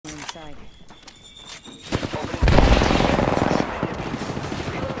side.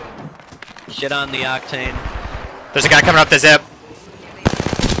 Shit on the octane. There's a guy coming up the zip.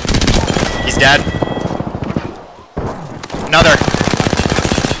 He's dead. Another.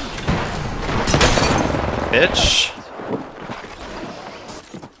 Bitch.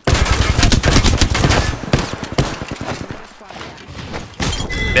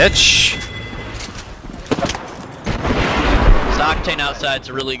 Bitch. This octane outside's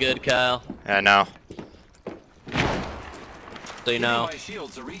really good, Kyle. Yeah, I know. So you know.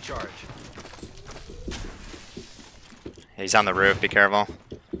 He's on the roof, be careful.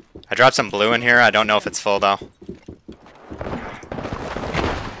 I dropped some blue in here, I don't know if it's full though.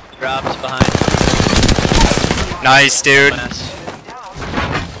 Drops behind. Nice, dude.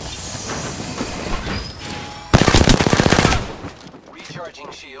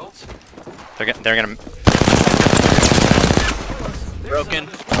 Recharging shields. They're gonna... Broken.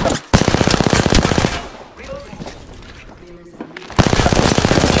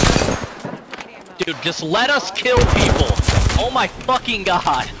 Dude, just let us kill people. Oh my fucking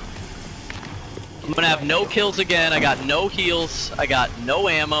god. I'm gonna have no kills again. I got no heals. I got no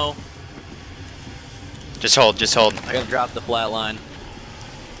ammo. Just hold, just hold. I gotta drop the flat line.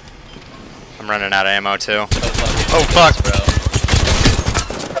 I'm running out of ammo too. Oh fuck. bro.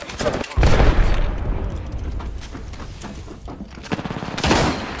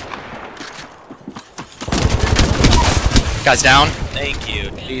 Guy's down. Thank you,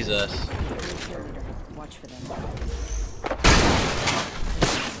 Jesus. Watch for them.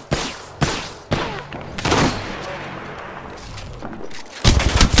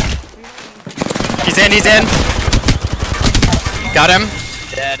 He's in, he's in. Got him.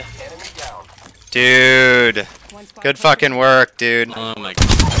 Dead. Dude. Good fucking work, dude. Oh my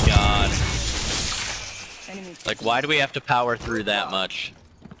god. Like, why do we have to power through that much?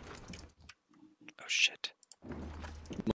 Oh shit.